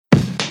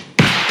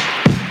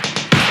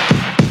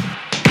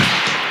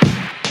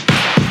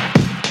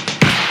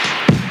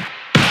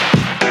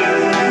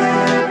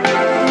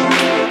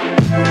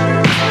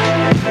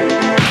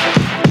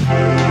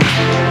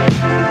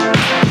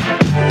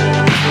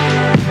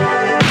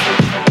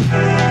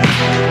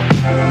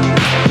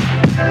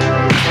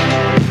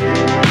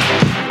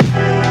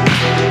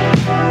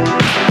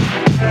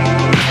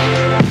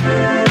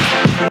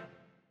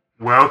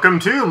Welcome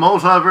to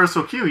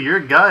Multiversal Q, your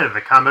guide to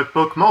the comic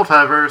book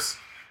multiverse.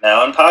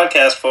 Now in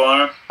podcast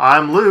form.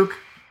 I'm Luke.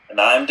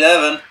 And I'm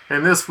Devin.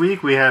 And this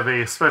week we have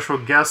a special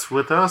guest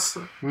with us,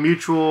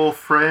 mutual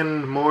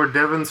friend, more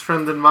Devin's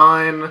friend than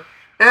mine,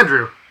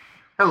 Andrew.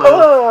 Hello.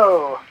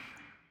 Hello!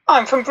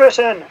 I'm from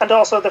Britain, and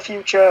also the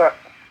future.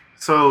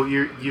 So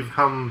you've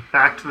come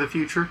back to the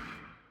future?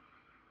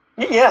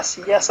 Yes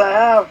I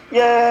have.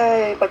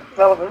 Yay! Like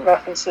relevant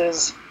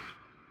references.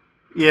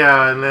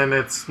 Yeah, and then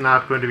it's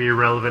not going to be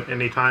relevant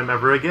anytime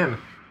ever again.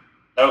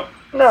 Nope.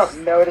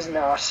 No, it is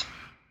not.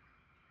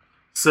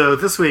 So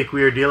this week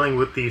we are dealing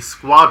with the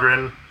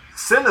Squadron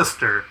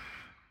Sinister.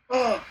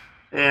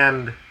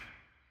 And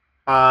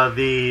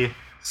the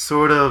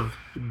sort of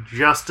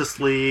Justice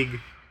League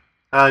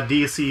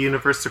DC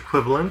Universe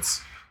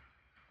equivalents.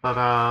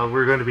 But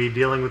we're going to be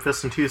dealing with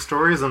this in two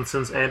stories, and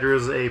since Andrew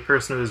is a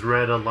person who's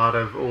read a lot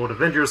of old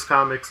Avengers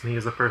comics, and he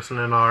is a person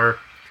in our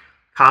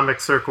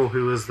comic circle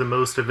who is the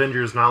most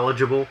Avengers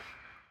knowledgeable,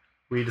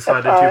 we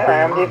decided to bring him on. I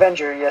am the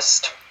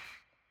Avengerist.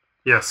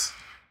 Yes.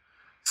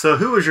 So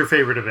who is your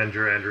favorite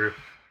Avenger, Andrew?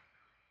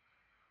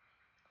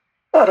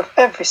 Out of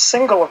every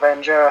single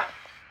Avenger,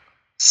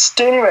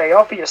 Stingray,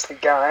 obviously,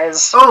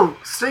 guys. Oh,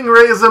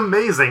 Stingray is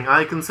amazing!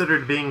 I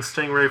considered being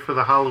Stingray for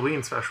the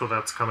Halloween special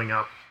that's coming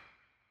up.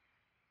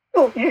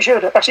 Oh, you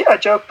should. Actually, I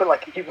joke, but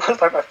like he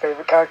was like my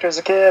favorite character as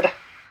a kid.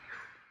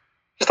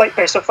 Just like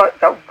based off like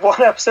that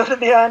one episode of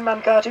the Iron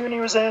Man cartoon he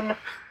was in.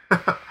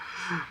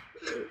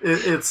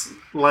 It's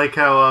like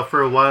how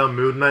for a while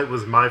Moon Knight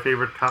was my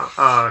favorite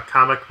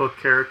comic book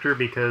character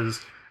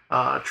because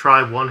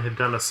Tribe One had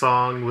done a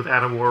song with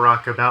Adam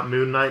Warrock about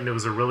Moon Knight, and it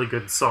was a really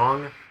good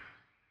song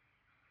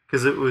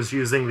because it was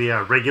using the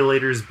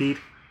Regulators beat.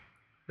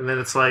 And then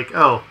it's like,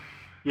 oh,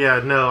 yeah,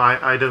 no,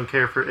 I don't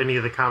care for any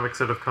of the comics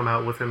that have come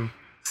out with him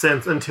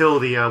until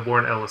the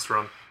Warren Ellis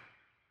run.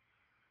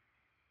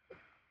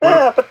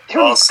 Yeah, but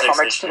who needs comics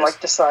issues to like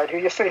decide who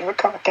your favorite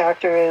comic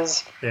character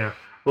is? Yeah.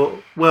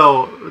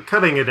 Well,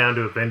 cutting it down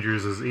to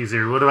Avengers is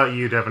easier. What about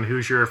you, Devin?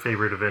 Who's your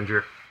favorite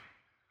Avenger?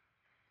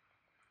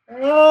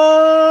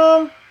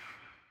 Probably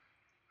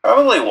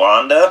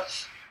Wanda.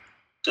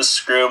 Just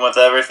screw him with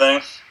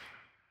everything.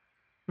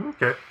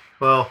 Okay.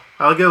 Well,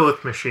 I'll go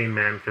with Machine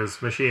Man,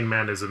 because Machine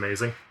Man is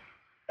amazing.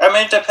 I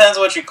mean, it depends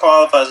what you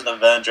qualify as an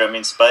Avenger. I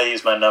mean,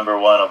 Spidey's my number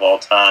one of all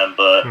time,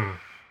 but...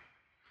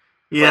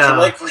 Yeah.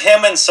 Like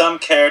him and some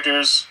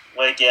characters,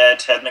 like, yeah,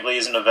 technically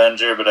he's an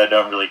Avenger, but I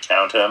don't really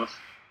count him.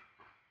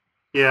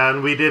 Yeah,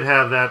 and we did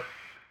have that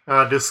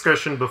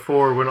discussion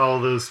before when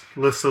all those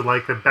lists of,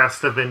 like, the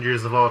best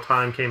Avengers of all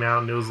time came out,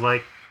 and it was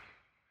like,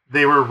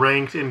 they were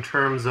ranked in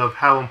terms of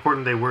how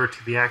important they were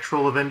to the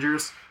actual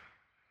Avengers.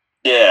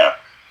 Yeah.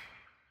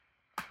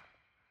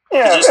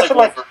 Yeah, just I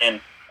like feel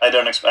Wolverine. I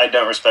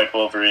don't respect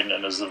Wolverine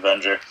as an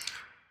Avenger.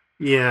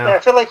 Yeah. I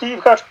feel like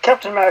you've got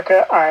Captain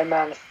America, Iron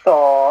Man,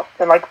 Thor,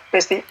 and like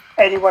basically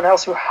anyone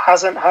else who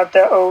hasn't had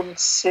their own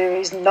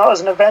series, not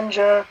as an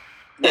Avenger,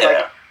 Yeah.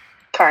 like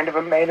kind of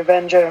a main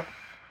Avenger.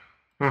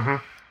 Mm-hmm.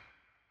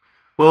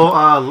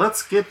 Well,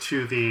 let's get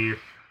to the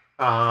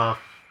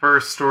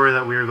first story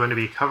that we are going to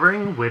be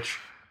covering, which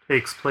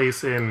takes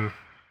place in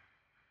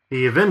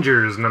the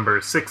Avengers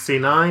number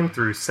 69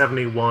 through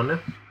 71,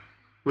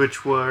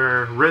 which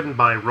were written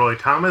by Roy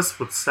Thomas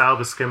with Sal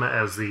Buscema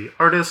as the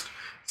artist,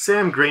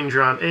 Sam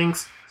Granger on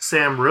inks,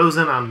 Sam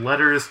Rosen on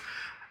letters,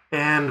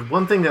 and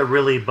one thing that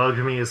really bugged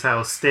me is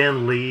how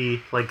Stan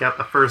Lee got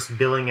the first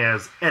billing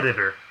as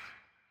editor,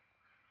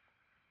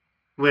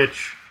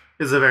 which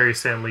is a very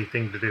Stan Lee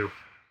thing to do.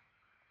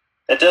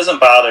 That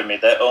doesn't bother me.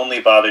 That only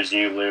bothers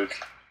you, Luke.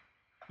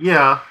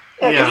 Yeah.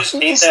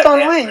 He's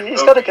Stan Lee.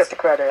 He's got to get the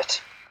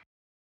credit.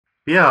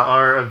 Yeah,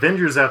 our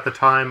Avengers at the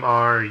time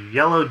are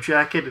Yellow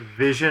Jacket,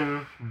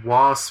 Vision,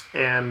 Wasp,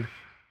 and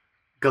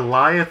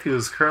Goliath, who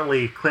is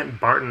currently Clint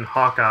Barton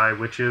Hawkeye,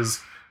 which is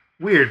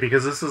weird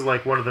because this is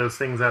like one of those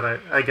things that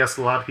I guess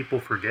a lot of people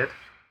forget.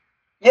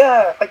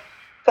 Yeah, like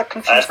that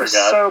confused me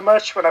so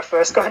much when I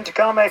first got into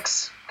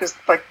comics because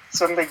like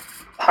suddenly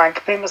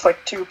Hank Pym is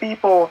like two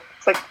people.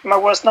 It's like my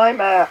worst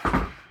nightmare.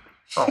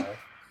 Oh.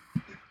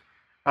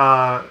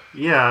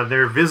 Yeah,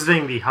 they're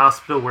visiting the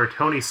hospital where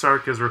Tony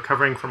Stark is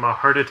recovering from a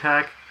heart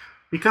attack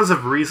because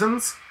of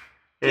reasons.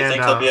 Do you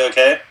think he'll be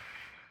okay?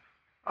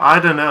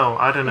 I don't know.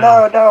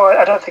 No,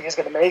 I don't think he's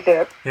going to make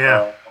it.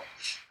 Yeah.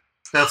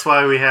 That's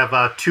why we have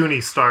Tony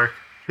Stark,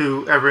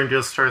 who everyone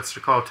just starts to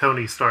call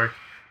Tony Stark,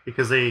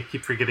 because they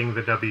keep forgetting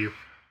the W.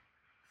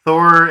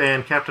 Thor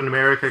and Captain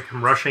America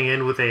come rushing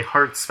in with a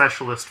heart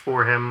specialist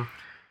for him,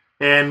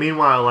 and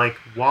meanwhile,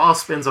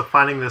 Wasp ends up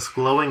finding this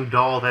glowing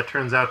doll that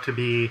turns out to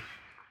be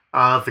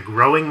the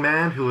Growing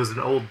Man, who is an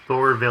old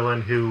Thor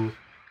villain who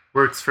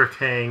works for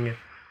Kang,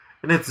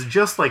 and it's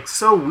just,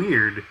 so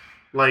weird,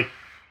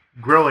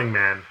 Growing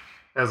Man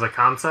as a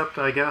concept,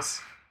 I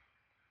guess.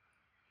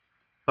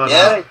 But,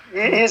 yeah,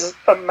 he's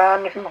a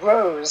man who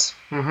grows.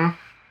 Mm-hmm.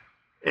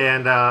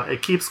 And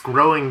it keeps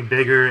growing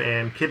bigger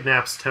and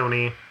kidnaps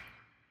Tony.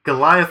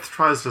 Goliath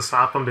tries to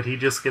stop him, but he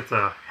just gets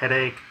a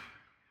headache.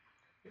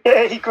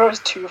 Yeah, he grows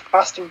too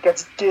fast and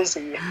gets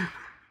dizzy.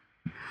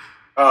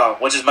 Oh,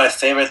 which is my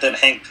favorite than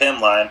Hank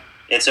Pym line.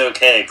 It's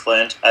okay,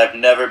 Clint. I've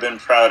never been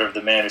prouder of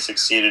the man who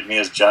succeeded me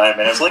as Giant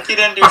Man. It's like he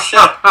didn't do shit.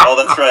 Oh,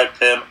 that's right,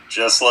 Pym.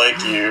 Just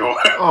like you.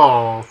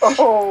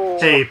 Oh.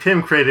 Hey,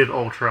 Pym created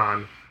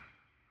Ultron.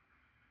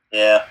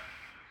 Yeah.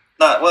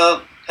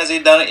 Well, has he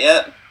done it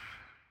yet?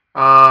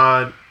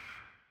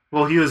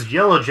 Well, he was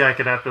Yellow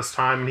Jacket at this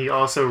time, and he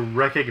also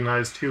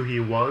recognized who he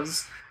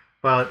was.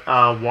 But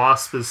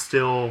Wasp is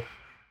still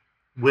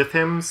with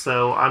him,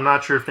 so I'm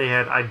not sure if they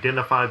had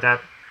identified that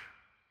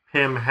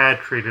Pym had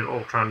created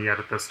Ultron yet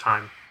at this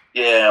time.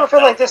 Yeah. I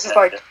feel like this is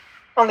like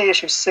only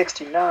issue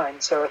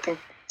 69, so I think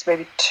it's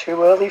maybe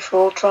too early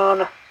for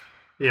Ultron.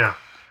 Yeah.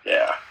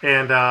 Yeah.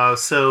 And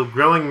so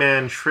Growing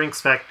Man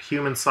shrinks back to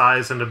human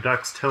size and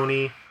abducts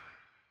Tony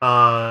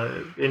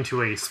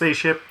into a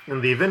spaceship,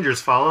 and the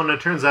Avengers follow, and it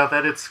turns out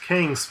that it's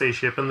Kang's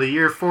spaceship in the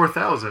year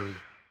 4000.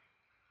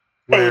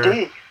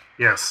 AD.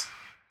 Yes.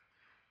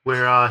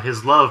 Where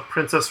his love,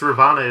 Princess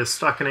Ravonna, is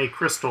stuck in a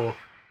crystal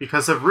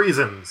because of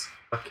reasons.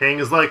 Kang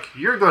is like,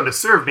 you're going to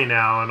serve me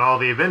now, and all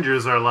the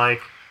Avengers are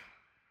like...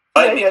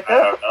 I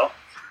don't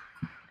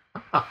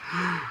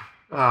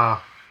know.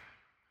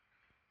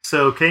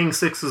 So Kang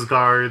sicks his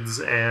guards,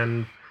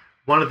 and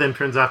one of them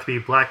turns out to be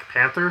Black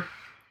Panther,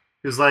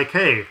 who's like,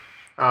 hey,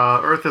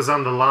 Earth is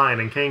on the line,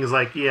 and Kang is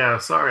like, yeah,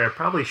 sorry, I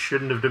probably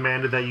shouldn't have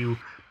demanded that you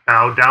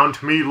bow down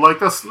to me like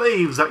the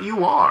slaves that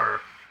you are.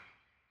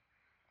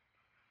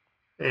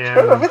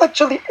 And I mean,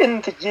 actually,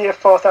 in the year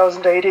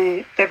 4000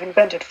 AD, they've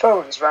invented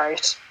phones,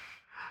 right?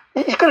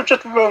 You could have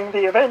just rung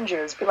the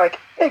Avengers, be like,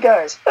 hey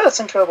guys,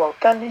 Earth's in trouble,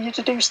 need you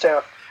to do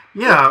stuff.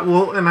 Yeah,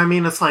 well, and I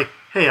mean, it's like,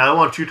 hey, I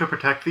want you to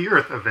protect the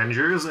Earth,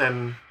 Avengers,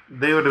 and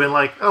they would have been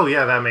like, oh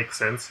yeah, that makes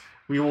sense.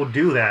 We will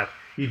do that.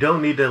 You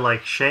don't need to,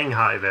 like,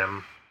 Shanghai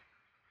them.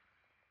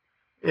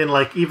 And,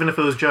 like, even if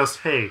it was just,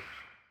 hey,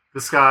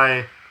 this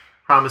guy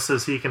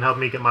promises he can help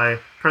me get my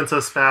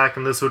princess back,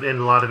 and this would end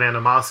a lot of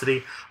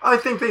animosity, I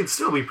think they'd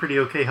still be pretty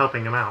okay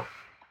helping him out.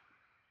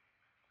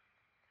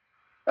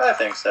 I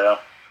think so.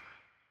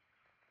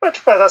 But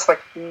that's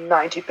like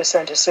 90%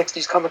 of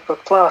 60s comic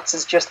book plots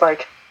is just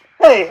like,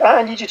 hey,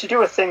 I need you to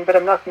do a thing, but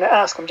I'm not going to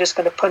ask. I'm just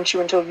going to punch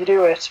you until you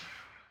do it.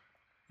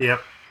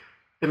 Yep.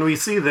 And we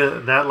see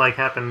that like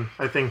happen,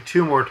 I think,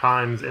 2 more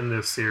times in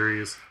this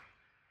series.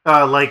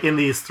 Like in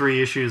these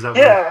 3 issues that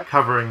we're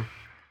covering.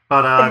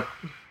 But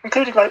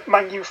including like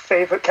my new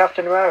favorite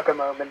Captain America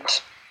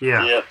moment.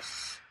 Yeah. Yep.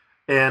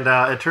 And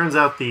it turns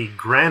out the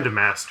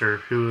Grandmaster,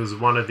 who is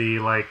one of the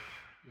like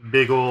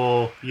big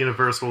ol'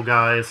 Universal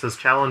guys, has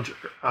challenged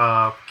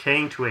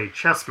Kang to a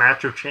chess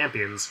match of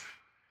champions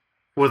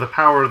for the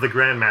power of the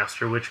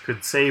Grandmaster, which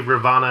could save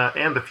Ravonna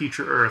and the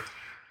future Earth.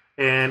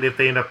 And if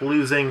they end up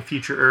losing,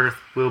 future Earth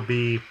will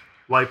be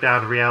wiped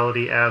out of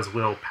reality, as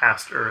will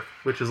past Earth.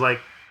 Which is like,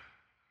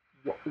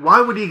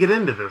 why would he get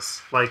into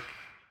this? Like,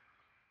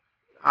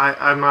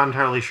 I'm not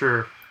entirely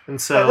sure.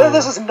 And so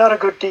this is not a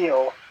good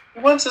deal. He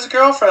wants his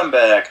girlfriend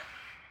back.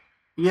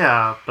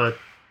 Yeah, but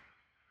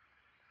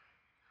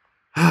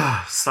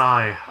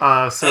sigh.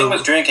 Kang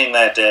was drinking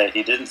that day.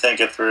 He didn't think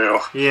it through.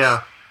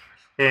 Yeah.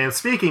 And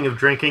speaking of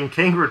drinking,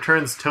 Kang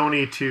returns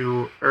Tony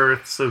to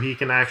Earth so he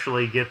can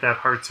actually get that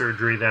heart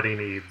surgery that he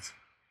needs.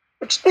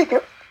 Which, speaking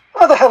of,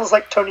 how the hell is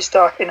like Tony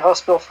Stark in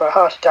hospital for a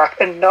heart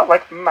attack and not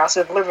like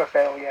massive liver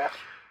failure?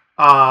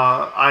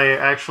 I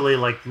actually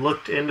like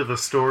looked into the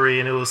story,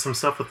 and it was some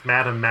stuff with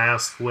Madame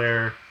Mask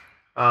where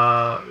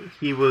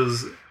he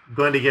was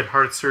going to get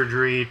heart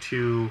surgery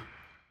to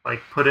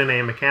like put in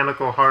a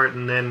mechanical heart,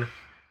 and then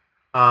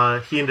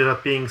he ended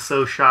up being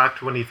so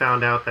shocked when he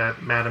found out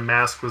that Madame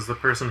Mask was the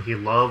person he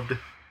loved,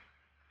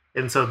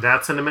 and so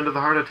that sent him into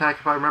the heart attack,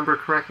 if I remember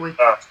correctly.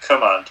 Oh,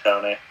 come on,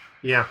 Tony.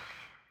 Yeah.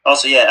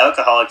 Also, yeah,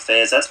 alcoholic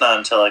phase, that's not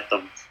until like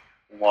the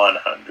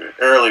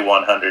early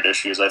 100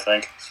 issues, I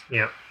think.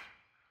 Yeah.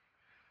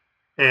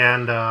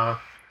 And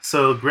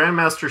so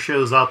Grandmaster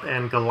shows up,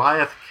 and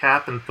Goliath,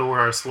 Cap, and Thor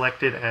are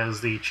selected as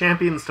the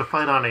champions to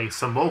fight on a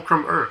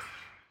Simulacrum Earth.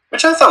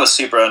 Which I thought was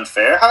super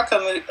unfair. How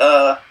come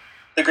the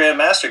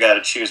Grandmaster got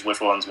to choose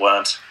which ones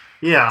went?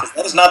 Yeah.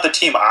 That is not the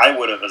team I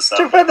would have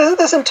assembled.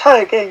 This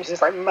entire game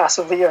is like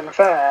massively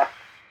unfair.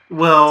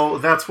 Well,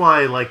 that's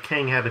why like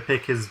Kang had to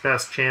pick his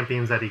best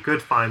champions that he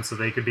could find so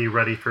they could be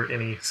ready for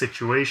any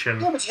situation.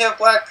 Yeah, but you have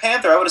Black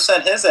Panther. I would have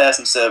sent his ass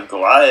instead of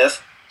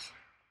Goliath.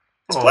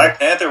 Because Black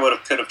Panther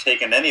could have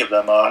taken any of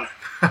them on.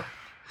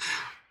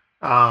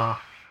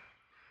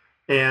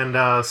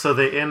 So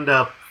they end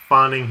up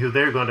finding who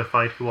they're going to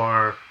fight, who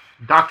are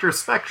Dr.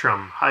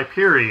 Spectrum,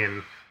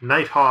 Hyperion,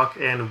 Nighthawk,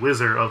 and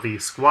Wizard of the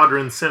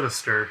Squadron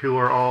Sinister, who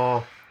are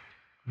all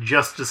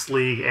Justice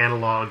League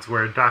analogs,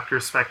 where Dr.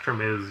 Spectrum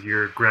is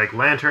your Greg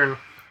Lantern,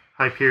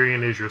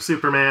 Hyperion is your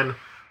Superman,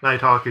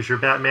 Nighthawk is your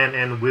Batman,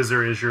 and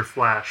Wizard is your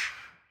Flash.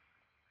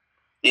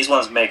 These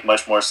ones make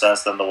much more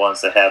sense than the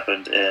ones that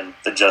happened in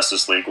the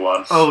Justice League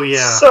one. Oh,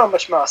 yeah. So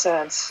much more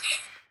sense.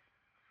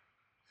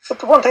 But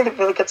the one thing that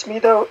really gets me,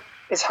 though,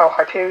 is how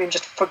Hyperion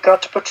just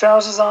forgot to put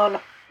trousers on.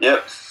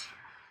 Yep.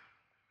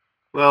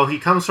 Well, he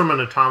comes from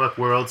an atomic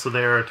world, so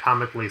they're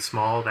atomically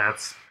small.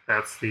 That's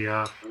That's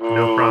the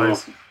no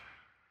prize.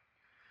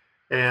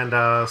 And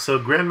so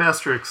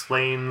Grandmaster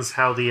explains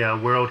how the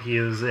world he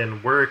is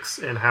in works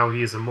and how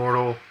he is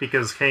immortal,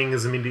 because Kang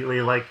is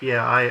immediately like,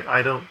 yeah,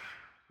 I don't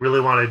really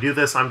want to do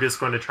this, I'm just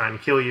going to try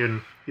and kill you.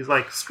 And he's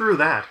like, screw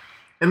that.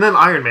 And then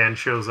Iron Man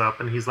shows up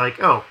and he's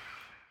like, oh,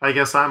 I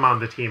guess I'm on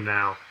the team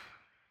now.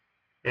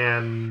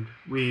 And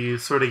we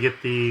sort of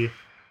get the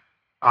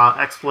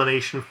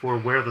explanation for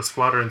where the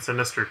Squadron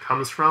Sinister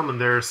comes from,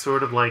 and they're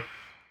sort of like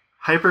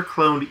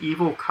hyper-cloned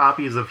evil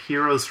copies of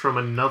heroes from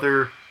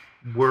another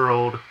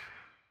world.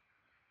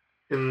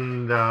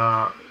 And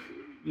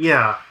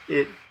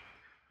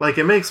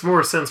it makes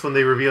more sense when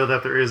they reveal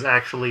that there is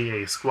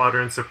actually a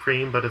Squadron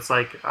Supreme, but it's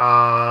like,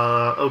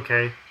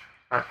 okay,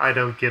 I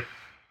don't get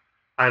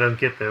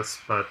this,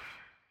 but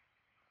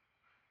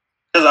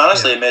because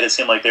honestly, it made it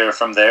seem like they were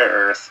from their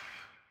Earth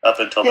up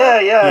until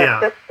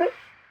yeah.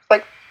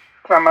 Like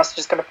Grandmaster's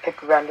just gonna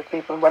pick random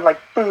people and went like,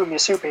 boom, you're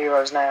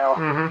superheroes now.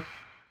 Mm-hmm.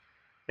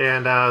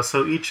 And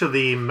so each of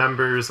the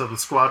members of the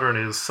squadron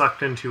is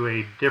sucked into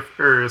a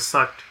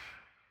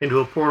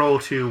portal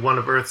to one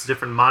of Earth's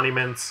different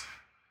monuments.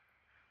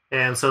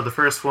 And so the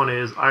first one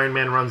is Iron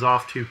Man runs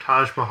off to the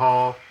Taj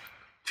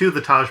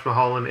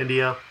Mahal in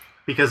India,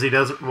 because he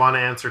doesn't want to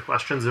answer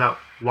questions about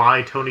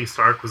why Tony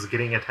Stark was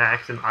getting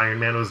attacked and Iron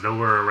Man was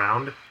nowhere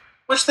around.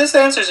 Which this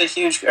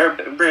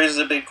raises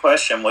a big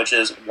question, which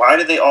is, why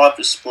did they all have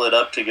to split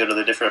up to go to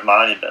the different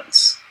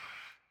monuments?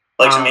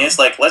 Like, to me, it's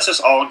like, let's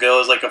just all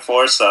go as like a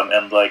foursome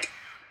and like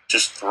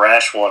just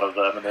thrash one of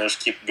them and then just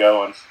keep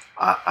going.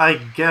 I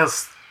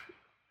guess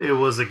it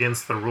was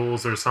against the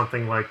rules or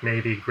something, like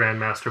maybe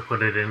Grandmaster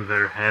put it in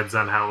their heads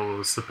on how it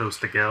was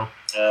supposed to go.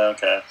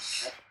 Okay.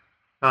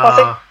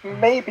 I think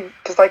maybe,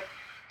 because like,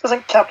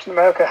 doesn't Captain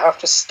America have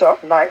to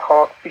stop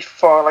Nighthawk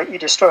before like he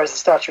destroys the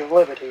Statue of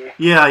Liberty?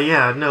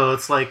 Yeah, no,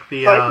 it's like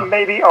the... Like,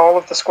 maybe all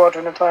of the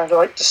squadron are trying to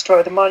like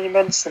destroy the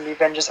monuments and the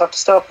Avengers have to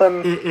stop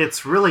them.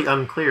 It's really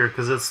unclear,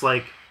 because it's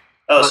like...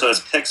 Oh, so it's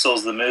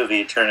Pixels the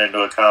movie turned into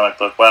a comic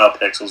book. Wow,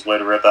 Pixels, way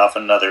to rip off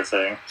another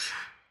thing.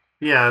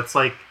 Yeah, it's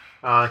like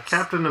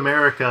Captain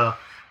America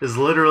is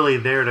literally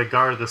there to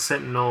guard the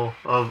Sentinel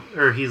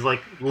he's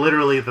like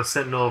literally the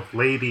Sentinel of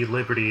Lady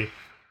Liberty,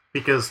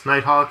 because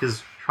Nighthawk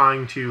is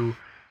trying to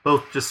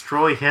both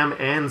destroy him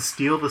and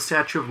steal the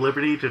Statue of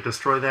Liberty to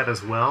destroy that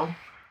as well.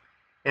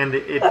 And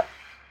I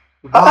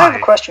have a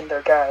question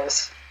there,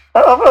 guys.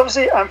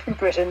 Obviously, I'm from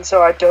Britain,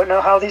 so I don't know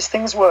how these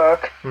things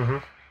work. Mm-hmm.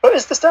 But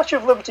is the Statue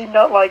of Liberty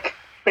not like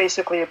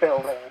basically a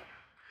building?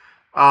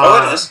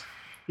 It is.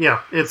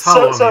 Yeah, it's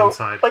hollow on the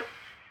inside. Like,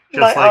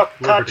 just Nighthawk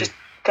like can't just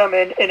come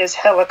in his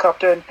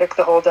helicopter and pick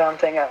the whole damn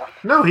thing up.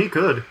 No, he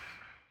could.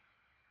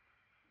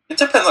 It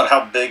depends on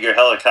how big your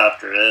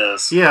helicopter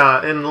is.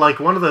 Yeah, and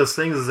like one of those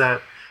things is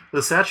that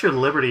the Statue of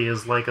Liberty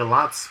is like a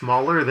lot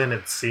smaller than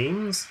it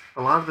seems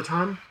a lot of the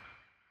time.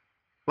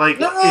 Like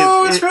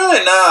no, it's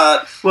really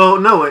not. Well,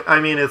 no, I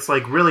mean it's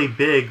like really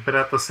big, but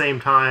at the same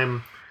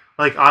time,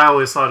 like I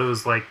always thought it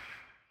was like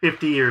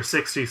 50 or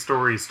 60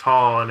 stories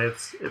tall, and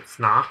it's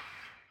not.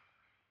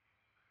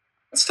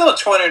 It's still a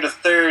 20 to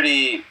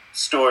 30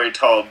 story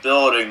tall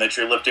building that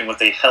you're lifting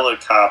with a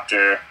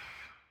helicopter.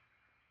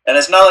 And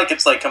it's not like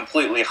it's like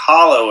completely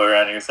hollow or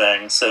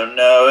anything, so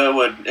no,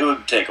 it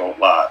would take a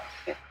lot.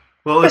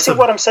 Well,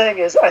 what I'm saying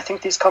is, I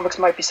think these comics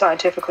might be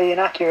scientifically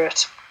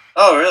inaccurate.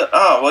 Oh, really?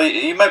 Oh, well,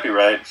 you might be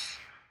right.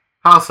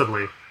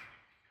 Possibly.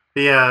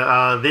 But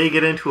yeah, they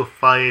get into a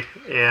fight,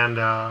 and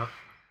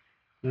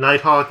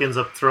Nighthawk ends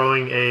up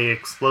throwing a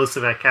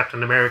explosive at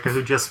Captain America,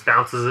 who just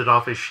bounces it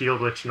off his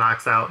shield, which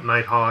knocks out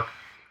Nighthawk.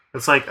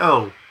 It's like,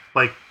 oh,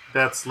 like,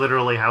 that's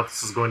literally how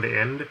this is going to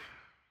end.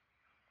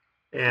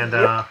 And,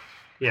 yep.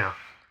 Yeah.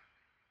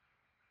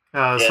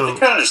 So they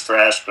kind of just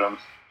thrashed him.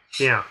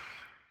 Yeah.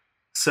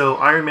 So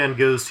Iron Man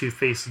goes to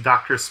face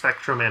Dr.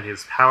 Spectrum and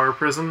his power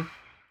prism,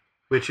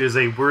 which is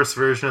a worse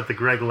version of the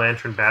Greg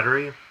Lantern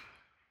battery.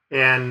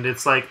 And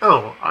it's like,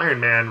 oh,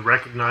 Iron Man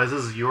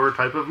recognizes your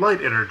type of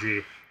light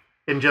energy,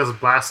 and just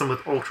blasts him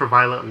with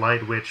ultraviolet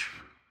light, which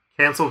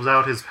cancels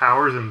out his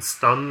powers and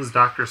stuns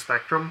Dr.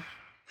 Spectrum.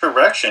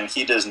 Correction,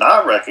 he does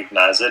not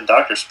recognize it.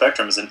 Dr.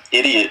 Spectrum is an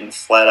idiot and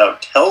flat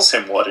out tells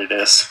him what it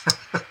is.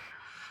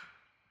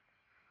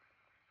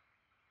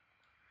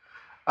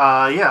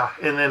 Yeah,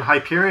 and then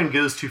Hyperion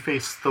goes to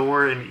face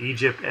Thor in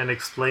Egypt and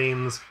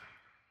explains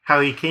how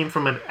he came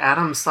from an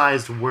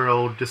atom-sized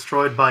world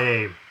destroyed by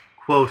a,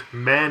 quote,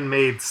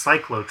 man-made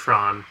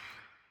cyclotron,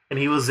 and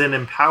he was then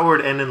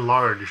empowered and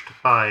enlarged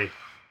by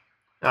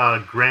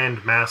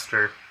Grand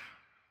Master.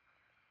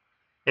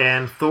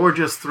 And Thor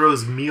just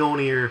throws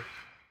Mjolnir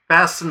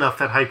fast enough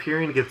that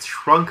Hyperion gets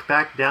shrunk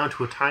back down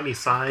to a tiny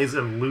size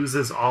and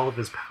loses all of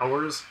his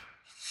powers.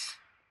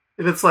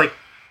 And it's like,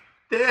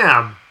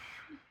 damn,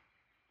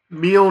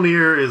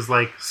 Mjolnir is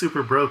like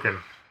super broken.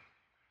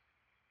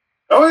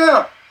 Oh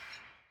yeah.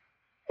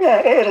 Yeah,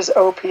 it is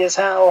OP as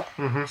hell.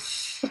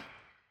 Mm-hmm.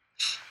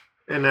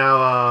 And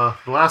now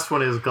the last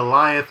one is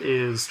Goliath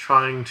is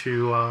trying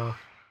to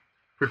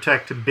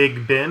protect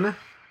Big Ben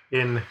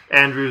in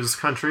Andrew's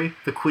country,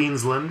 the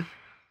Queensland.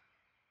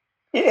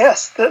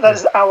 Yes, that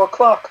is our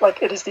clock.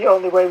 Like, it is the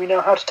only way we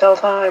know how to tell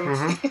time.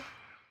 Mm-hmm.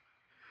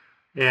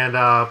 And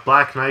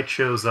Black Knight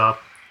shows up,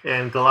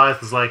 and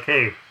Goliath is like,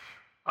 hey,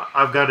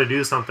 I've got to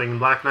do something. And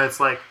Black Knight's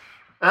like,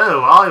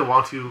 oh, I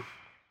want to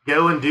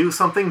go and do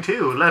something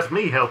too. Let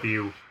me help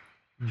you,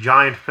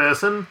 giant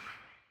person.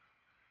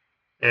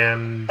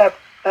 And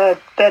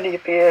then he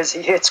appears,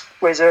 he hits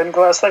Wizard, and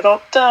Goliath's like,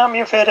 oh, damn,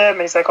 you've hit him.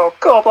 And he's like, oh,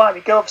 God blimey,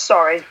 go,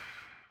 sorry.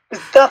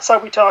 That's how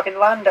we talk in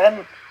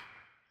London.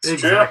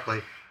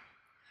 Exactly.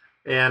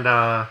 And,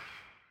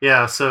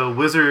 yeah, so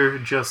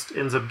Wizard just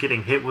ends up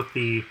getting hit with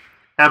the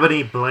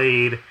ebony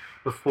blade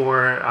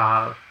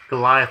before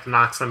Goliath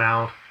knocks him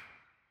out.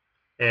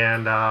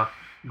 And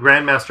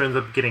Grandmaster ends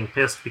up getting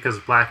pissed because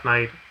Black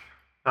Knight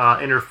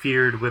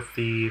interfered with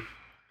the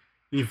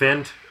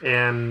event.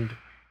 And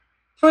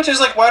which is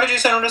like, why did you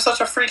send him to such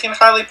a freaking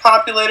highly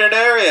populated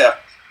area?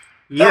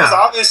 Yeah. That was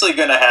obviously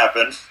going to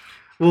happen.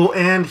 Well,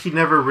 and he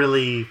never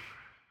really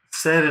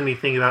said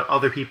anything about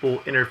other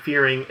people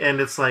interfering, and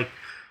it's like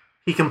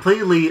he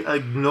completely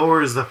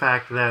ignores the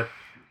fact that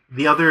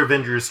the other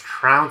Avengers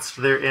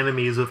trounced their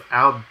enemies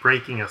without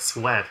breaking a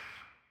sweat.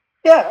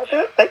 Yeah,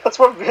 that's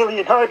what really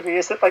annoyed me,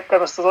 is that, like, I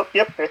was like,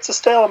 yep, it's a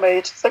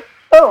stalemate. It's like,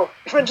 oh,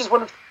 Avengers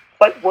won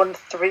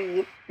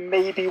 3,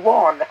 maybe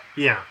 1.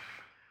 Yeah.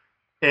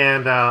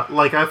 And,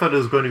 like, I thought it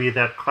was going to be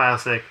that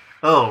classic,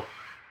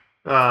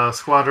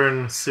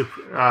 Squadron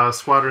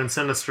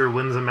Sinister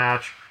wins a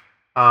match,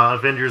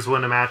 Avengers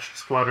win a match,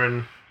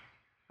 Squadron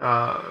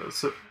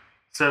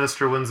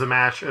Sinister wins a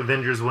match,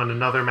 Avengers win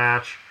another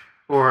match,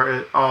 or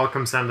it all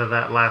comes down to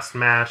that last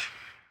match.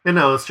 And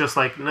no, it's just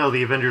like, no,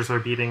 the Avengers are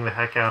beating the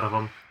heck out of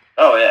them.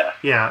 Oh, yeah.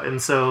 Yeah, and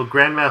so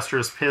Grandmaster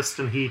is pissed,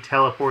 and he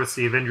teleports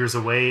the Avengers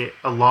away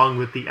along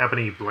with the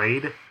Ebony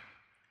Blade,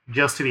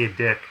 just to be a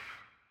dick.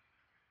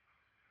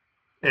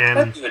 And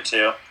I'd do it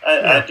too.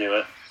 I'd do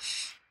it.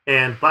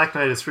 And Black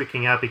Knight is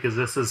freaking out because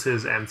this is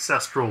his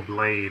ancestral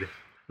blade.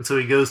 And so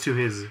he goes to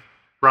his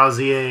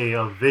brazier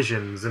of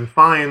visions and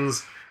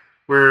finds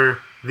where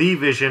the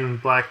Vision,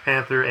 Black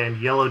Panther,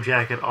 and Yellow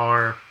Jacket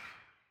are,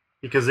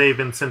 because they've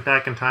been sent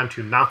back in time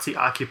to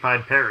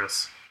Nazi-occupied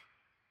Paris.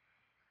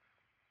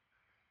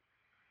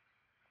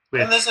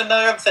 And there's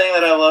another thing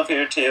that I love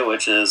here too,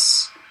 which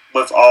is,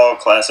 with all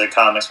classic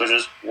comics, which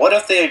is, what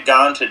if they had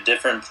gone to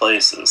different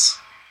places?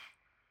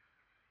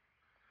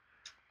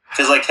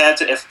 Because, like,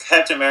 if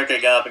Captain America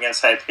had gone up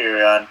against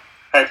Hyperion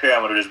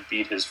would have just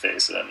beat his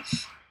face in.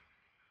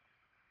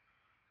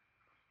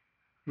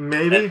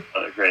 Maybe. And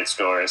other great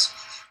stories.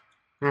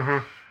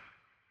 Mm-hmm.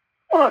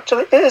 Well,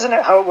 actually, isn't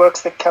it how it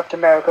works that Captain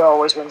America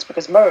always wins?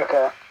 Because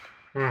America.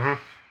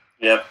 Mm-hmm.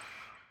 Yep.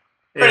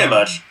 Pretty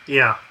much.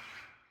 Yeah.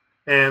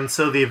 And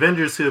so the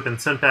Avengers who have been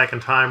sent back in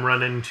time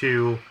run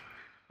into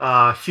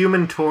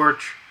Human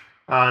Torch,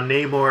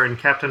 Namor, and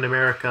Captain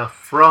America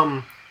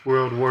from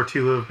World War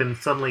II, who have been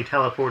suddenly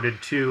teleported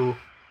to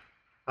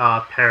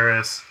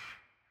Paris.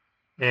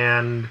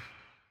 And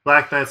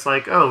Black Knight's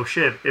like, oh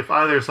shit, if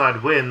either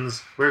side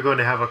wins, we're going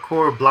to have a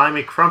core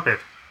blimey crumpet.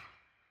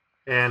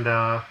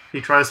 And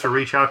he tries to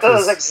reach out to That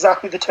is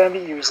exactly the term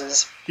he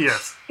uses.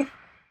 Yes.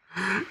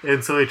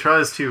 And so he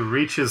tries to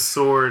reach his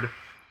sword,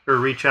 or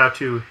reach out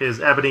to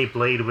his ebony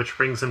blade, which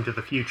brings him to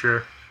the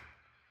future.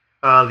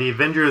 The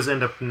Avengers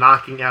end up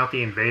knocking out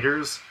the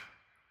invaders,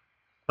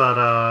 but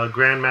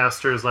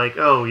Grandmaster is like,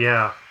 oh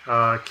yeah,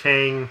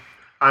 Kang,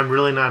 I'm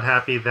really not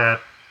happy that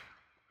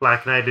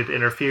Black Knight had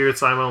interfered,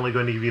 so I'm only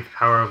going to give you the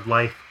power of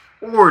life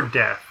or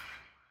death.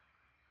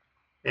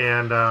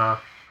 And the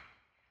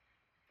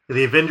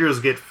Avengers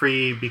get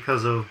free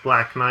because of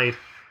Black Knight,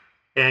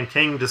 and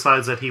Kang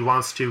decides that he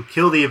wants to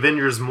kill the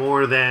Avengers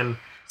more than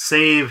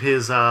save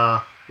his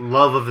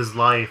love of his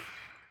life.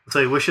 So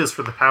he wishes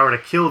for the power to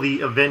kill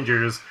the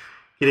Avengers,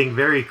 getting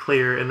very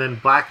clear, and then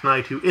Black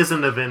Knight, who is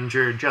an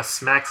Avenger, just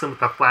smacks him with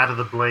the flat of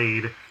the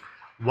blade,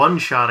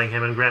 one-shotting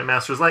him, and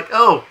Grandmaster's like,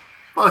 oh,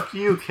 fuck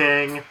you,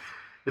 Kang.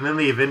 And then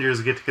the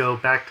Avengers get to go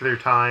back to their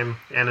time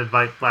and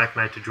invite Black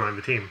Knight to join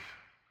the team.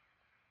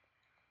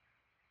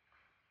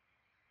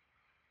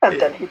 And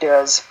then he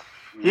does.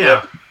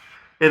 Yeah.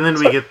 And then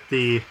we get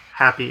the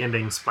happy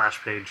ending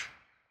splash page.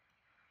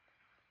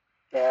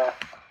 Yeah.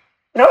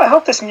 You know, I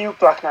hope this new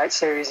Black Knight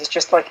series is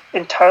just, like,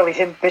 entirely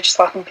him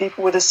bitch-slapping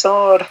people with his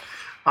sword.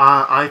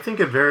 I think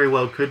it very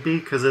well could be,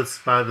 because it's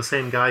by the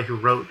same guy who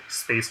wrote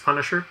Space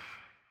Punisher.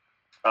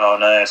 Oh,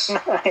 nice.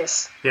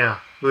 Nice. Yeah,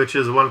 which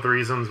is one of the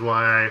reasons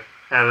why I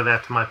added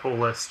that to my pull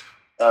list.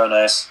 Oh,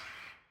 nice.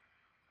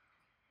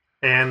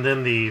 And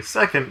then the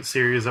second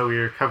series that we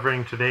are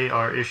covering today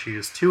are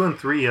issues 2 and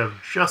 3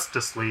 of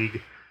Justice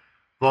League,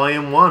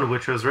 Volume 1,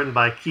 which was written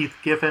by Keith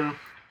Giffen,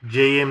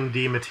 J.M.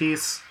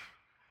 DeMatteis,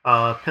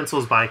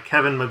 pencils by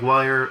Kevin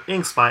Maguire,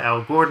 inks by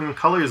Al Gordon,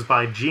 colors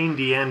by Gene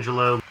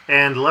D'Angelo,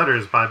 and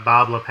letters by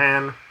Bob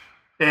Lepine.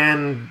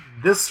 And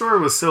this story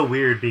was so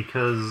weird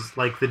because,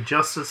 like, the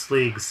Justice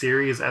League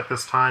series at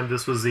this time,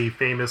 this was the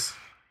famous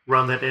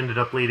run that ended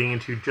up leading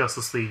into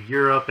Justice League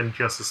Europe and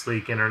Justice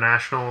League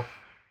International.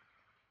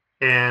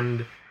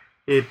 And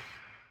it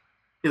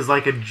is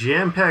like a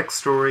jam-packed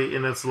story,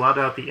 and it's a lot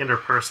about the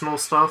interpersonal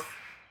stuff.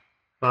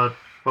 But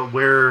what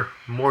we're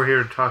more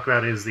here to talk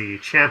about is the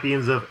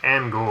Champions of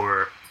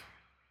Angor,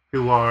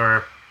 who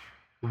are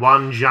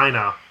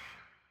Wandjina,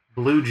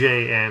 Blue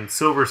Jay, and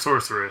Silver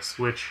Sorceress,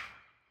 which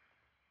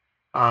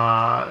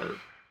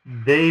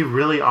they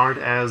really aren't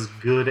as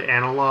good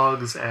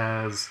analogs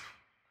as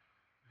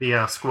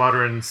the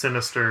Squadron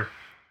Sinister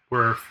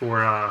were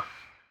for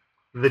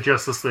the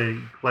Justice League,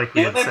 like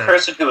we had The said.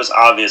 person who was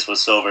obvious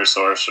was Silver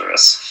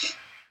Sorceress.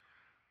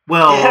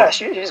 Well, yeah,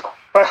 she's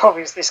quite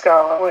obviously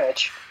Scarlet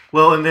Witch.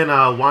 Well, and then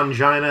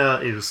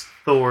Wandjina is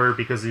Thor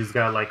because he's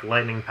got like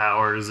lightning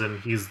powers and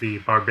he's the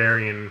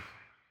barbarian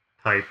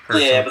type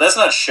person. Yeah, but that's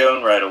not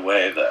shown right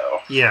away, though.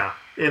 Yeah,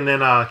 and then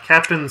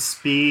Captain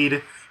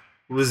Speed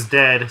was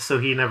dead, so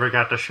he never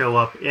got to show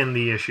up in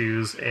the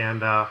issues.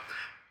 And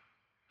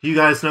do you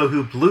guys know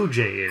who Blue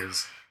Jay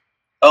is?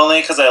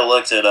 Only because I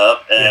looked it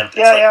up, and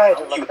how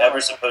are you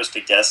ever supposed to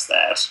guess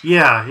that?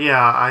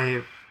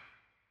 Yeah,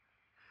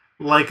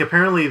 Like,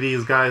 apparently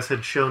these guys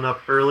had shown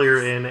up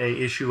earlier in a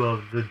issue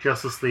of the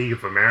Justice League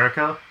of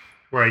America,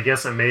 where I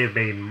guess it may have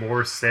made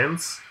more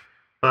sense,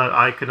 but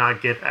I could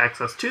not get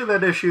access to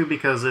that issue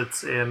because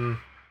it's in,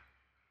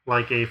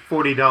 like, a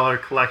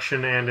 $40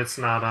 collection and it's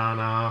not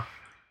on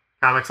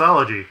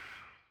Comixology.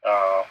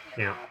 Oh.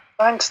 Yeah.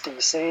 Thanks,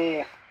 DC.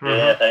 Mm-hmm.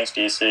 Yeah, thanks,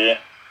 DC.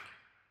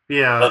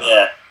 Yeah. But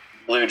yeah,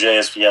 Blue Jay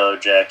is Yellow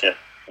Jacket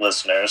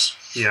listeners.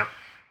 Yeah.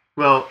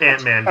 Well,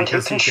 Ant-Man, And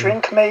because he can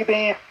shrink,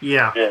 maybe?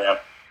 Yeah. Yeah.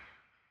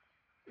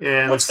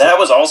 And Which that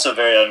was also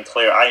very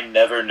unclear. I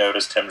never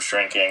noticed him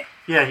shrinking.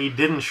 Yeah, he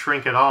didn't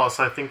shrink at all,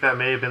 so I think that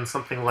may have been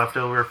something left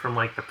over from,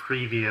 like, the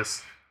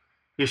previous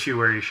issue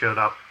where he showed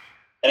up.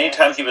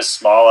 Anytime he was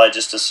small, I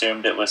just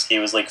assumed he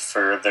was, like,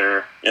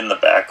 further in the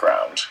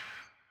background.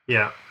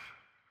 Yeah.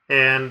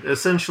 And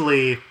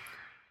essentially,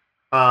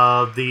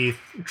 the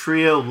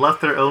trio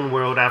left their own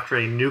world after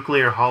a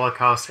nuclear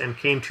holocaust and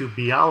came to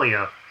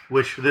Bialia,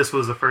 which this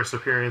was the first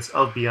appearance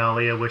of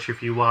Bialia, which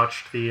if you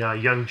watched the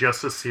Young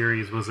Justice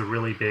series was a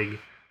really big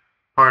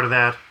part of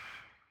that.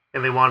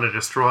 And they wanted to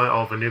destroy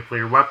all the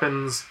nuclear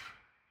weapons.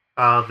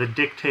 The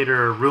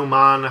dictator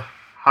Ruman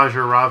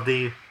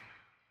Hajaravdi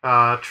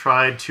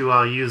tried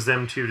to use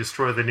them to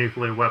destroy the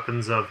nuclear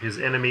weapons of his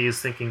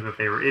enemies, thinking that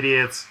they were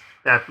idiots.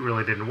 That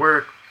really didn't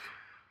work.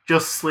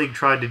 Justice League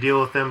tried to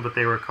deal with them, but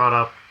they were caught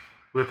up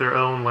with their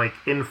own, like,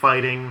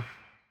 infighting.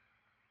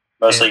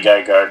 Mostly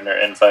Guy Gardner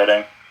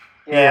infighting.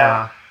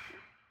 Yeah.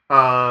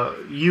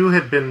 You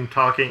had been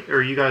talking,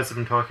 or you guys have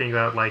been talking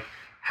about, like,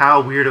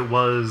 how weird it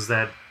was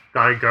that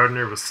Guy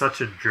Gardner was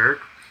such a jerk.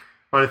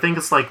 But I think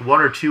it's like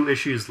one or two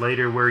issues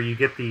later where you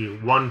get the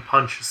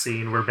one-punch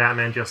scene where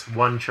Batman just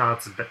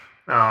one-shots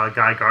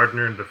Guy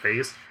Gardner in the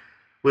face,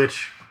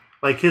 which,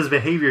 like, his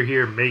behavior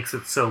here makes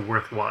it so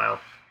worthwhile.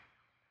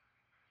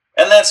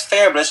 And that's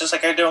fair, but it's just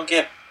like I don't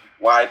get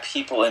why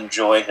people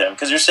enjoy him.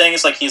 Because you're saying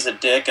it's like he's a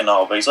dick and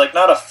all, but he's like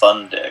not a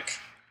fun dick.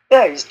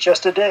 Yeah, he's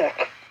just a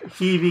dick.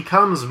 He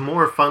becomes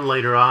more fun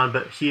later on,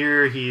 but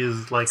here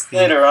he's like...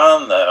 Later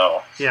on,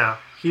 though. Yeah.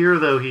 Here,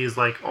 though, he's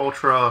like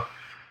ultra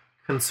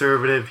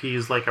conservative.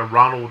 He's like a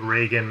Ronald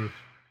Reagan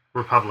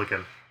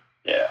Republican.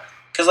 Yeah.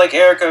 Because like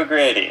Eric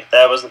O'Grady,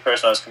 that was the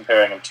person I was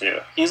comparing him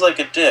to. He's like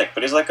a dick,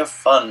 but he's like a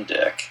fun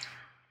dick.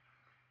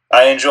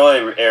 I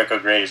enjoy Eric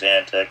O'Grady's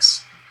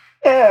antics.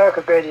 Yeah, Eric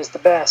O'Grady is the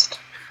best.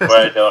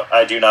 But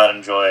I do not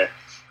enjoy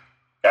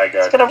Guy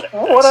Gardner.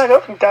 What I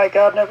got from Guy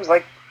Gardner was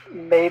like,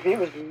 maybe it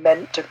was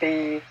meant to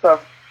be sort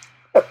of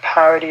a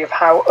parody of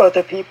how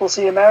other people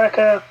see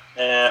America.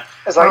 Yeah.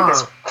 It's like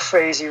this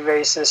crazy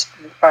racist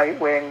right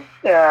wing,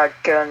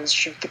 guns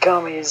shoot the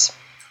commies.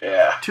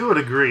 Yeah. To a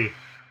degree.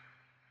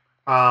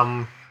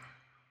 Yeah,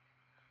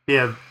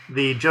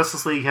 the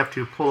Justice League have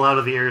to pull out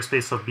of the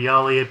airspace of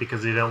Bialia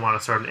because they don't want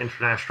to start an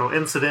international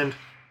incident.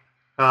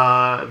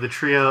 The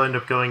trio end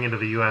up going into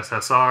the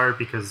USSR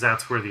because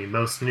that's where the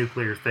most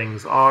nuclear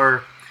things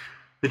are.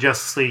 The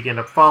Justice League end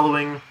up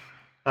following.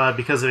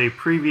 Because of a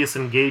previous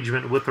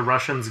engagement with the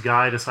Russians,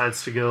 Guy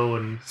decides to go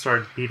and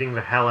start beating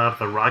the hell out of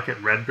the Rocket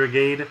Red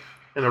Brigade.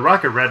 And the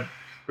Rocket Red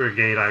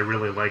Brigade I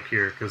really like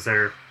here, because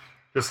they're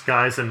just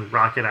guys in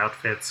rocket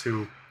outfits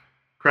who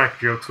crack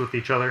jokes with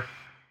each other.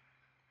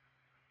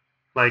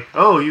 Like,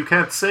 oh, you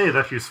can't say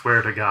that you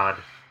swear to God.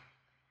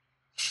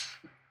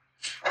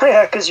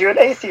 Yeah, because you're an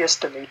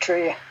atheist,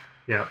 Dimitri.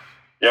 Yeah.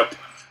 Yep.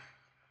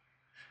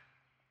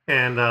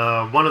 And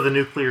one of the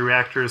nuclear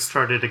reactors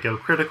started to go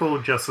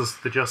critical just as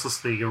the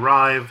Justice League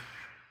arrived.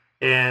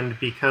 And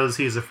because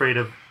he's afraid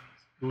of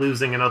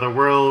losing another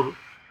world,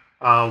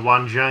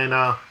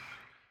 Wandjina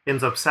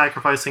ends up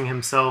sacrificing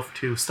himself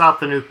to stop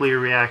the nuclear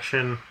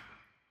reaction.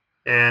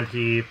 And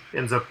he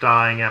ends up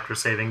dying after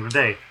saving the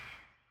day.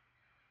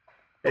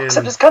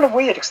 Except it's kind of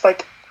weird, because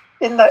like,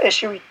 in that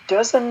issue he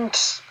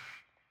doesn't...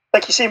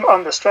 Like, you see him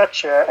on the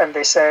stretcher, and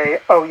they say,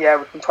 oh yeah,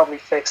 we can probably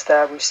fix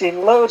that. We've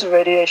seen loads of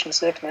radiation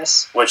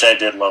sickness. Which I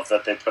did love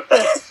that they put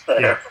that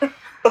there. Yeah.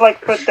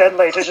 But then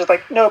later, it's just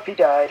like, nope, he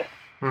died.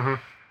 Mm-hmm.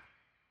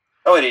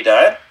 Oh, wait, he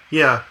died?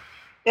 Yeah.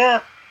 Yeah.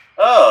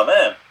 Oh,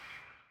 man.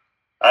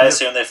 I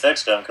assume they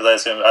fixed him,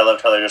 because I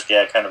loved how they're just,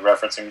 kind of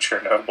referencing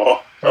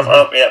Chernobyl.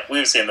 Oh, yeah,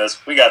 we've seen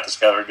this. We got this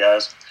covered,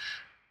 guys.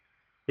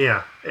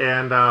 Yeah,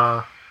 and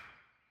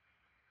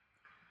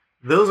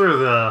those are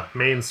the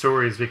main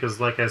stories because,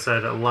 like I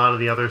said, a lot of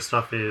the other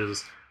stuff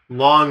is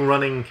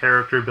long-running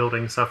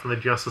character-building stuff in the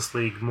Justice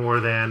League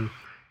more than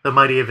the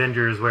Mighty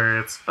Avengers, where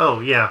it's, oh,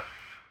 yeah,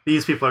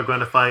 these people are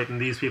going to fight,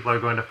 and these people are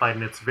going to fight,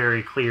 and it's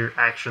very clear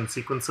action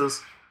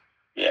sequences.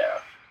 Yeah.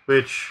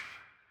 Which,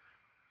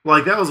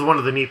 like, that was one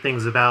of the neat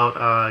things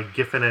about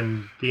Giffen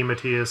and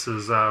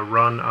DeMatteis's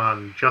run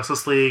on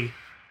Justice League,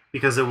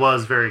 because it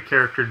was very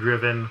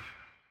character-driven,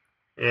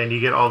 and you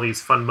get all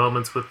these fun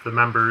moments with the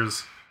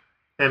members.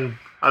 And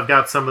I've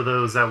got some of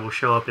those that will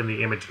show up in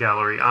the image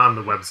gallery on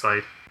the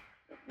website.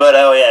 But,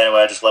 oh yeah,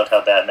 anyway, I just loved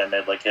how Batman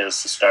made, like, his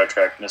Star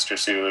Trek Mr.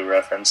 Sulu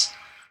reference.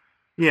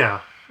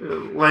 Yeah,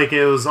 like,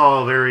 it was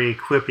all very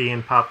quippy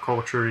and pop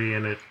culture-y,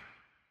 and it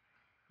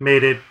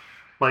made it,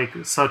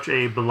 like, such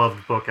a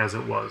beloved book as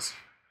it was.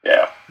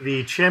 Yeah.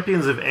 The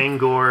Champions of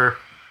Angor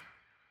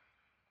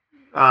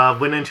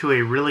went into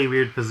a really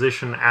weird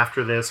position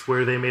after this,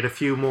 where they made a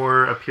few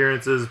more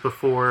appearances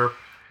before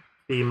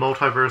the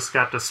multiverse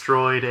got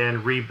destroyed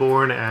and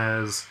reborn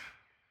as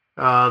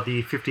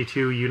the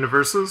 52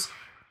 universes.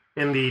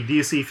 In the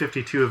DC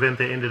 52 event,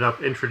 they ended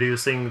up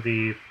introducing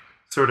the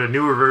sort of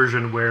newer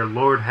version where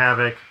Lord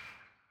Havoc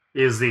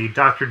is the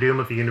Doctor Doom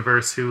of the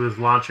universe who is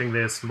launching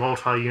this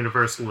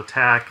multi-universal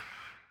attack.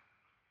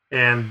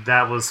 And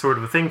that was sort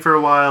of a thing for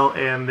a while,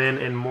 and then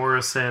in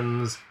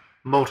Morrison's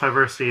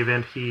Multiversity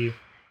event, he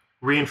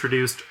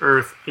reintroduced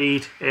Earth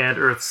 8 and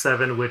Earth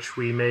 7, which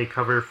we may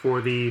cover for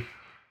the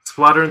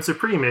Squadron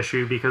Supreme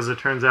issue, because it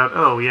turns out,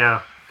 oh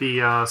yeah,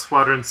 the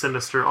Squadron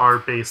Sinister are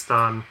based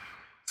on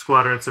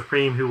Squadron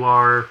Supreme, who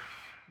are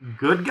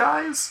good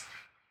guys?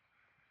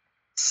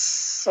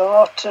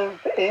 Sort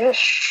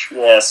of-ish?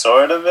 Yeah,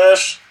 sort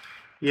of-ish.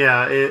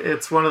 Yeah,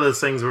 it's one of those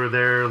things where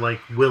they're,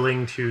 like,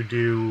 willing to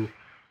do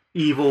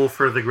evil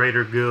for the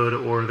greater good,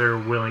 or they're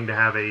willing to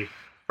have a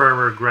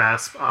firmer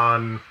grasp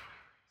on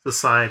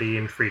society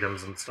and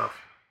freedoms and stuff.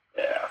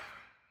 Yeah.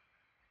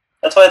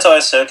 That's why it's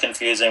always so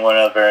confusing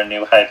whenever a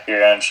new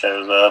Hyperion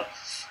shows up.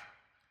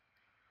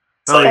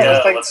 It's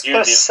like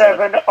there's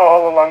 7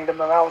 all along the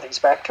morality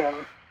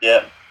spectrum.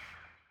 Yep.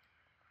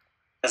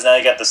 Because now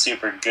you got the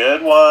super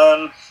good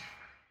one,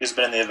 who's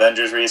been in the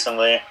Avengers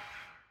recently.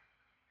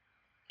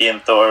 He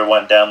and Thor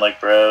went down like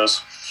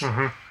bros.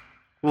 Mm-hmm.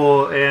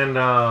 Well,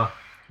 and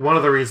one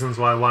of the reasons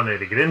why I wanted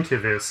to get into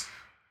this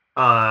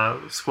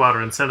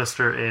Squadron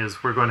Sinister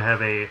is we're going to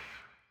have a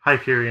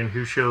Hyperion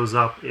who shows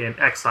up in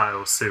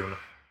Exile soon.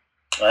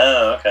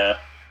 Oh, okay.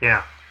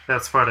 Yeah,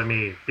 that's part of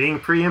me being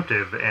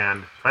preemptive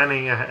and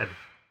planning ahead.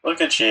 Look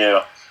at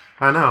you.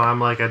 I know, I'm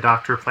like a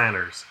Dr.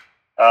 Planners.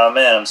 Oh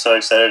man, I'm so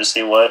excited to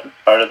see what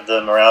part of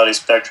the morality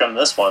spectrum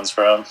this one's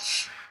from.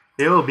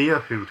 It will be a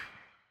hoot.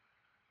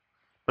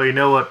 But you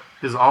know what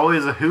is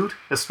always a hoot?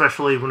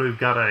 Especially when we've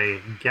got a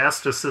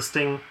guest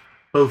assisting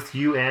both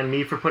you and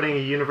me for putting a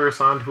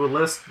universe onto a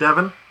list,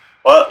 Devin?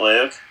 What,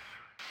 Luke?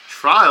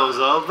 Trials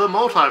of the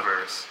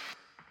Multiverse.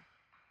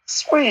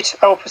 Sweet,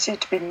 I will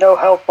proceed to be no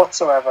help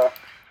whatsoever.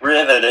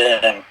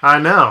 Riveting. I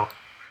know.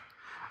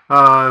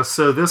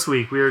 So this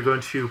week we are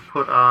going to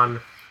put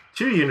on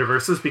 2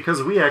 universes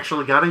because we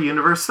actually got a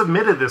universe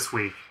submitted this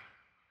week.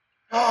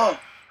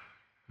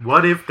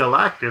 What if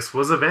Galactus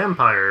was a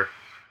vampire?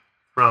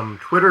 From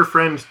Twitter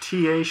friend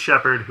T.A.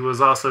 Shepard, who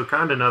was also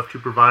kind enough to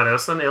provide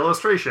us an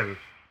illustration.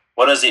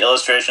 What does the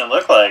illustration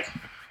look like?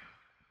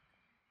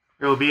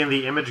 It will be in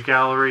the image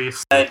gallery.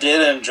 I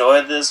did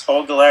enjoy this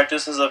whole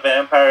Galactus as a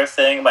vampire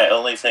thing. My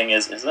only thing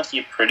is, isn't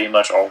he pretty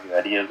much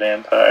already a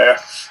vampire?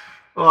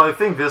 Well, I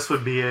think this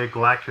would be a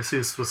Galactus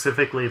who's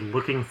specifically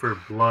looking for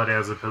blood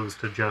as opposed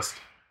to just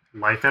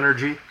life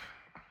energy.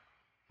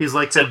 He's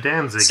like Ted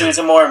Danzig. So he's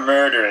a more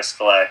murderous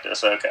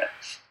Galactus, okay.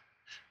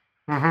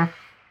 Mm-hmm.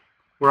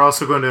 We're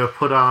also going to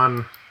put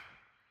on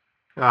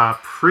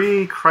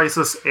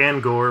pre-Crisis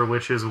Angor,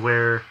 which is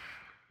where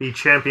the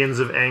Champions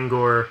of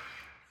Angor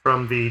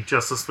from the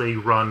Justice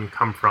League run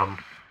come from.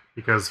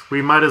 Because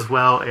we might as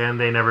well, and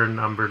they never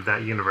numbered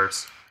that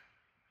universe.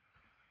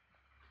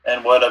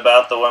 And what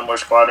about the one where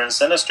Squadron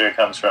Sinister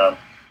comes from?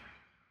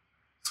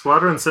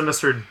 Squadron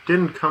Sinister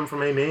didn't come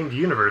from a named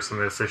universe in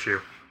this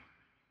issue.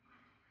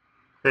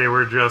 They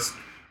were just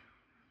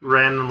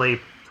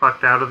randomly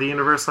plucked out of the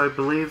universe, I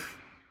believe.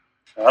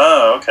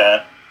 Oh,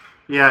 okay.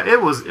 Yeah,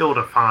 it was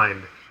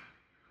ill-defined.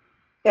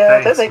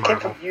 Yeah, Thanks, they came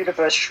Marvel. from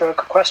Universe Shrug ?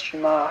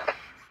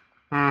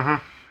 Mm-hmm.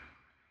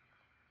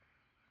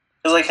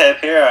 Because like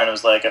Hyperion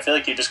was like, I feel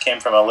like you just came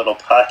from a little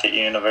pocket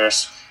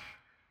universe.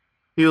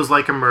 He was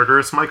like a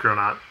murderous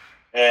Micronaut.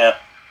 Yeah.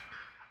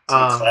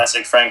 Some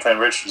classic Franklin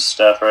Richards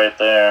stuff right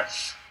there.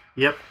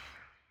 Yep.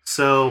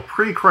 So,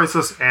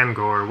 pre-Crisis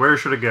Angor, where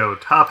should it go?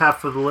 Top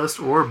half of the list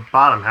or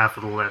bottom half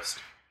of the list?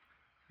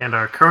 And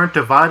our current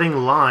dividing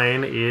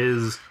line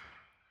is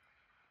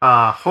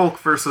Hulk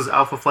versus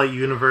Alpha Flight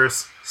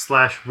Universe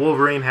 /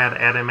 Wolverine had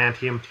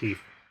adamantium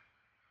teeth.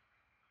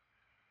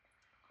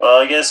 Well,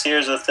 I guess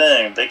here's the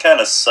thing. They kind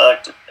of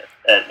sucked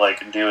at,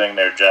 like, doing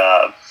their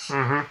job.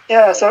 Mm-hmm.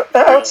 Yeah, so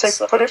I would say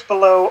put it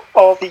below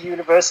all the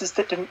universes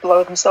that didn't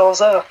blow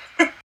themselves up.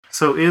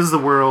 So is the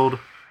world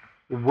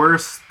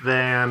worse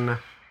than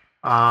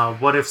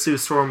What If Sue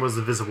Storm was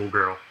the Visible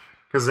Girl?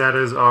 Because that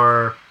is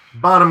our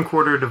bottom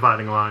quarter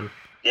dividing line.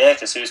 Yeah,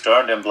 because Sue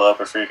Storm didn't blow up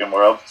her freaking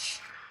world.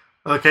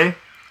 Okay.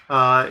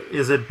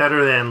 Is it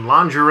better than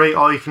Lingerie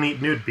All You Can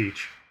Eat Nude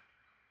Beach?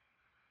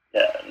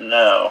 Yeah,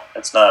 no,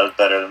 it's not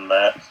better than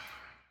that.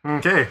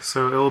 Okay,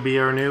 so it will be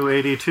our new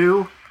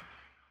 82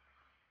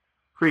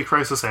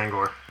 pre-Crisis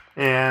Angor.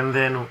 And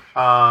then,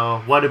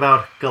 what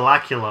about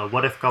Galacula?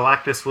 What if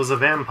Galactus was a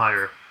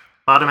vampire?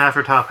 Bottom half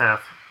or top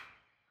half?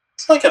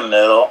 It's like a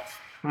middle.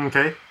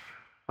 Okay.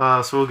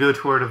 So we'll go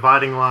to our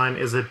dividing line.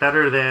 Is it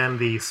better than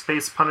the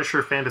Space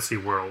Punisher fantasy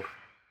world?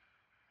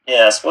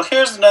 Yes, well,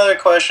 here's another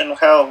question.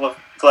 How with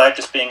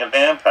Galactus being a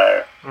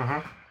vampire?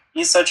 Mm-hmm.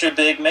 He's such a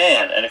big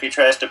man, and if he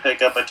tries to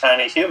pick up a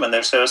tiny human,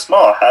 they're so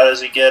small. How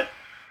does he get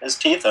his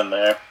teeth in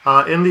there?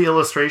 In the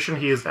illustration,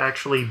 he is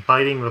actually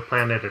biting the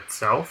planet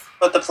itself.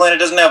 But the planet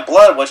doesn't have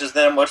blood, which is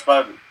then was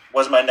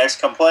my next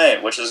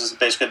complaint, which is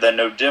basically then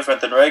no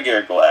different than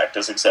regular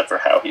Galactus, except for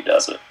how he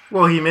does it.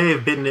 Well, he may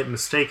have bitten it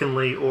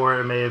mistakenly, or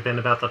it may have been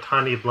about the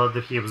tiny blood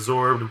that he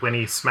absorbed when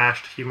he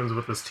smashed humans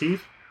with his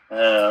teeth.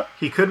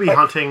 He could be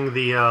hunting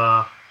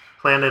the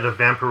planet of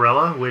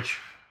Vampirella, which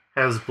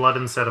has blood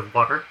instead of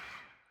water.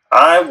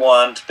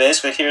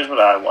 Basically, here's what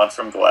I want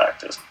from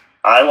Galactus.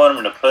 I want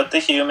him to put the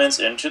humans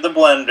into the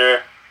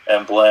blender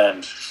and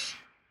blend.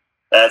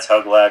 That's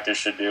how Galactus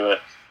should do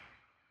it.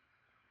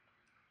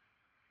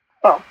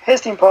 Well,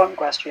 here's the important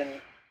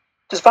question.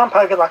 Does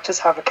Vampire Galactus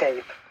have a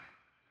cape?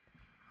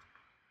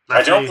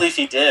 I don't believe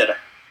he did.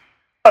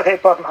 Okay,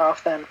 bottom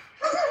half then.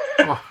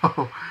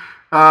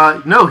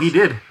 No, he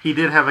did. He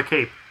did have a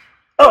cape.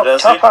 Oh,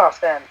 top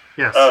half then.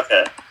 Yes.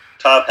 Okay,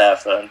 top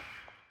half then.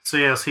 So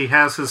yes, he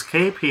has his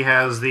cape, he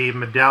has the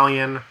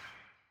medallion,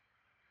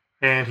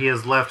 and he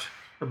has left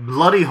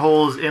bloody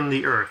holes in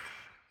the earth.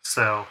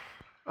 So,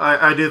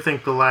 I do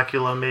think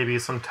Galacula may be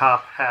some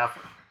top half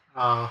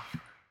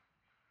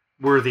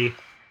worthy.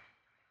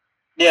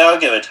 Yeah, I'll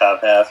give it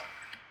top half.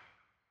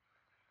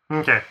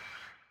 Okay.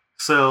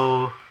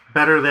 So,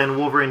 better than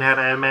Wolverine had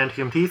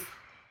adamantium teeth?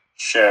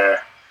 Sure.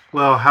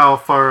 Well, how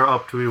far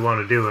up do we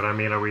want to do it? I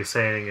mean, are we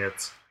saying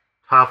it's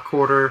top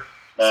quarter,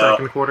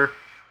 second quarter?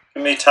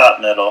 Give me top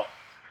middle.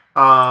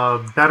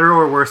 Better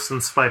or worse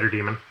than Spider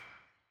Demon?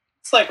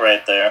 It's like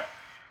right there.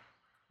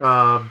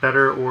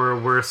 Better or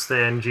worse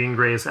than Jean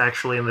Grey's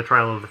Actually in the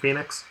Trial of the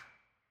Phoenix?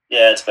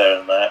 Yeah, it's better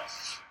than that.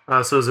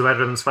 So is it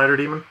better than Spider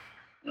Demon?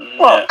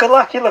 Well,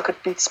 Galacula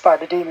could beat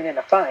Spider Demon in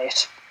a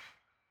fight.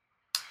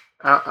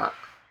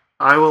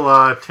 I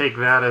will take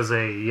that as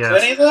a yes.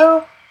 Could he,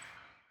 though?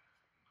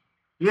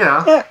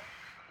 Yeah. Yeah,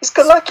 he's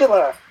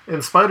Galacula.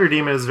 And Spider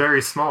Demon is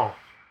very small.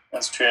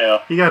 That's true.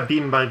 He got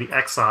beaten by the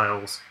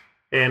Exiles.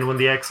 And when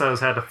the Exiles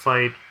had to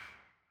fight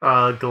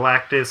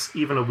Galactus,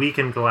 even a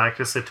weakened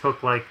Galactus, it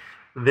took like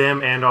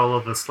them and all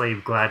of the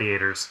slave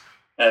gladiators.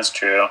 That's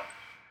true.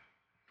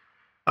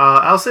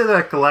 I'll say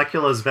that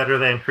Galacula is better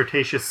than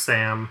Cretaceous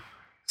Sam.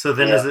 So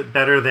then is it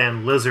better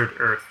than Lizard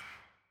Earth?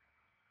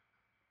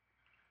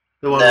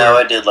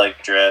 I did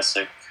like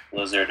Jurassic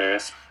Lizard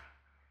Earth.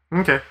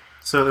 Okay.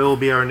 So it will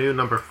be our new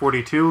number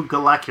 42,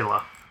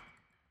 Galacula.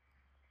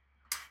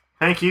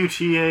 Thank you,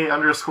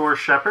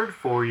 TA_Shepherd,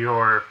 for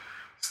your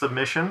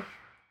submission.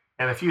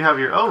 And if you have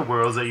your own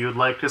worlds that you would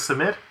like to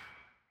submit,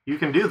 you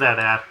can do that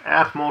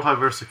at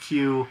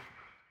MultiversalQ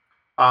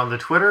on the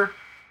Twitter,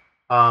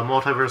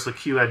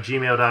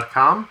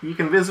 multiversalq@gmail.com. You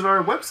can visit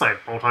our website,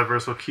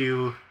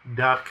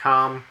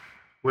 multiversalq.com,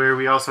 where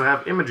we also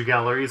have image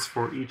galleries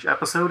for each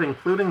episode,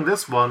 including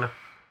this one,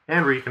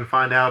 and where you can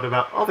find out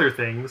about other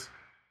things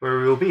where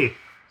we will be.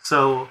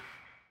 So,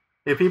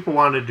 if people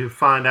wanted to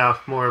find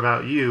out more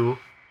about you,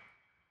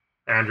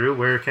 Andrew,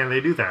 where can they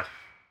do that?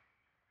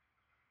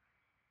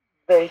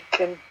 They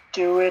can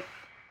do it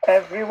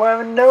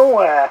everywhere and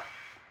nowhere.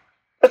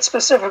 But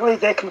specifically,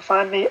 they can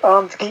find me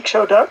on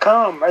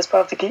thegeekshow.com as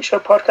part of the Geek Show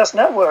Podcast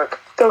Network.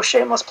 Go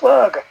shameless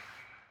plug.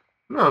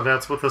 No,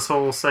 that's what this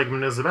whole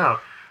segment is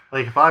about.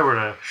 Like, if I were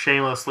to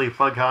shamelessly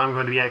plug how I'm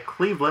going to be at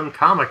Cleveland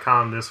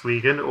Comic-Con this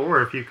weekend,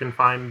 or if you can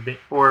find me,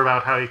 or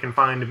about how you can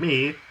find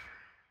me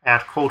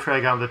at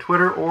Coltreg on the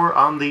Twitter or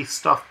on the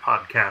Stuff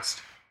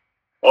Podcast.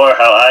 Or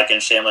how I can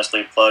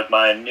shamelessly plug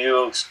my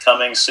new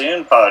coming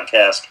soon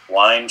podcast,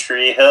 Wine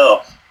Tree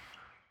Hill.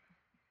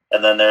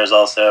 And then there's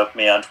also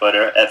me on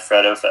Twitter at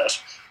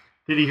FredoFesh.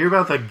 Did you hear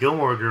about the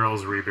Gilmore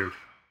Girls reboot?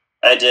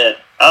 I did.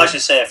 I'll actually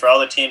say, for all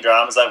the teen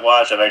dramas I've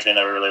watched, I've actually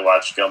never really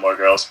watched Gilmore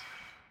Girls.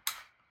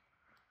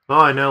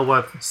 Well, I know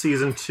what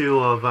season 2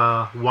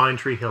 of Wine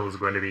Tree Hill is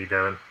going to be,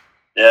 Devin.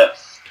 Yeah.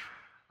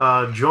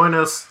 Join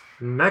us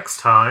next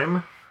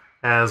time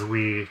as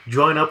we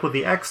join up with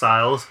the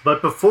Exiles.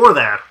 But before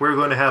that, we're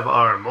going to have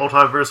our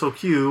Multiversal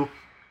Q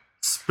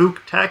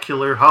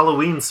Spooktacular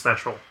Halloween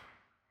special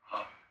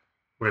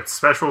with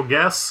special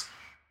guests,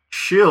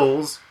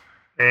 chills,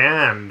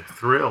 and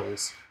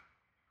thrills.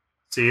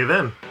 See you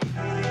then.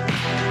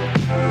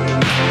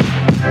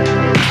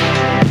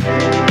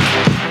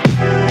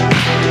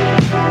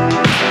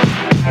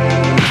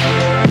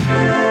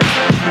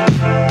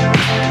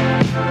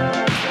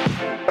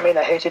 I mean,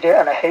 I hated it,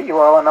 and I hate you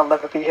all, and I'll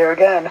never be here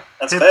again.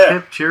 That's hip, fair.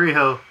 Hip,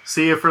 cheerio.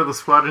 See you for the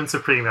Squadron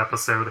Supreme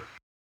episode.